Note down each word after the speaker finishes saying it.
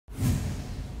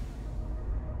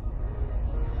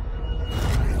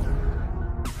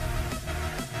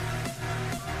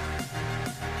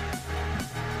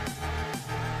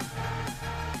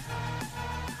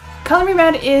Color Me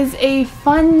RAD is a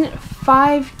fun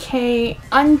 5K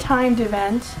untimed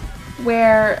event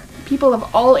where people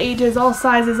of all ages, all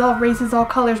sizes, all races, all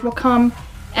colors will come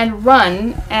and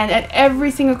run, and at every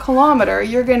single kilometer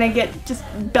you're gonna get just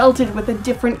belted with a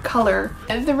different color.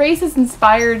 The race is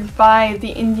inspired by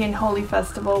the Indian Holi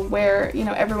festival where, you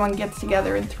know, everyone gets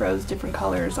together and throws different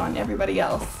colors on everybody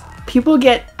else. People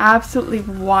get absolutely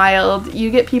wild. You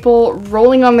get people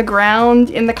rolling on the ground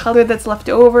in the color that's left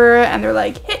over and they're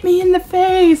like, hit me in the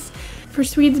face! For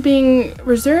Swedes being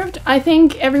reserved, I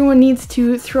think everyone needs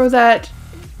to throw that,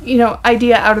 you know,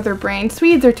 idea out of their brain.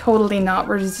 Swedes are totally not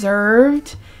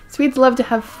reserved. Swedes love to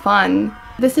have fun.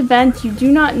 This event, you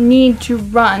do not need to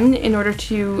run in order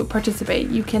to participate.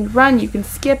 You can run, you can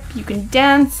skip, you can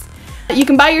dance. You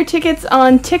can buy your tickets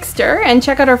on Tixter and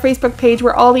check out our Facebook page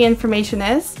where all the information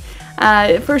is.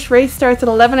 First race starts at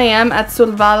 11 AM at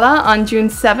Solvalla on June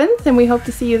 7th, and we hope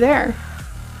to see you there.